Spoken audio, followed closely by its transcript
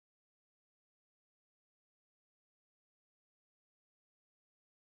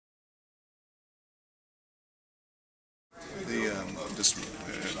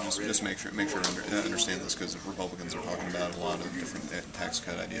just make sure I understand this, because Republicans are talking about a lot of different tax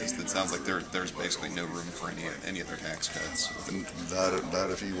cut ideas. It sounds like there's basically no room for any other tax cuts. Not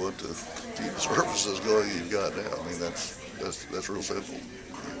if you want to keep the services going you've got now. I mean, that's real simple.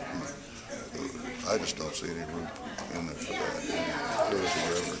 I just don't see any room in there for that. Clearly the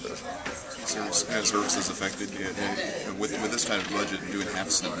government doesn't. Services affected with this kind of budget, doing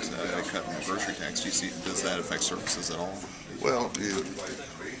half-cent cut in the grocery tax. Does that affect services at all? Well,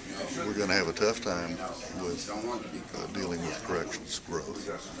 we're going to have a tough time with dealing with corrections growth.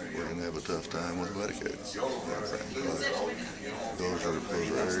 We're going to have a tough time with Medicaid. Those are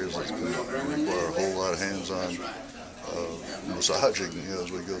areas that's going to require a whole lot of hands-on massaging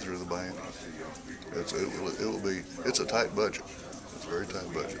as we go through the biennium. It's a tight budget. It's a very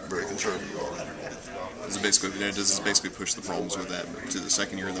tight budget, very conservative. Does this basically push the problems with that to the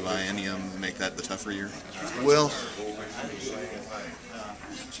second year of the biennium, and make that the tougher year? Well,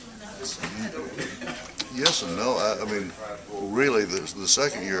 yes and no. I mean, really, the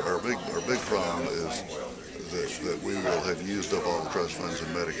second year, our big problem is that we will have used up all the trust funds in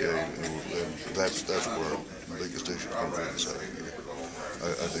Medicaid, and that's where the biggest issue is going to be in the second year. I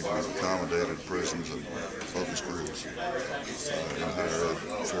think we've accommodated prisons and focus groups in there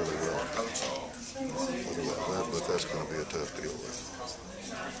fairly well. But that's going to be a tough deal with.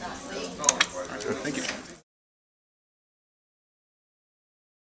 Thank you.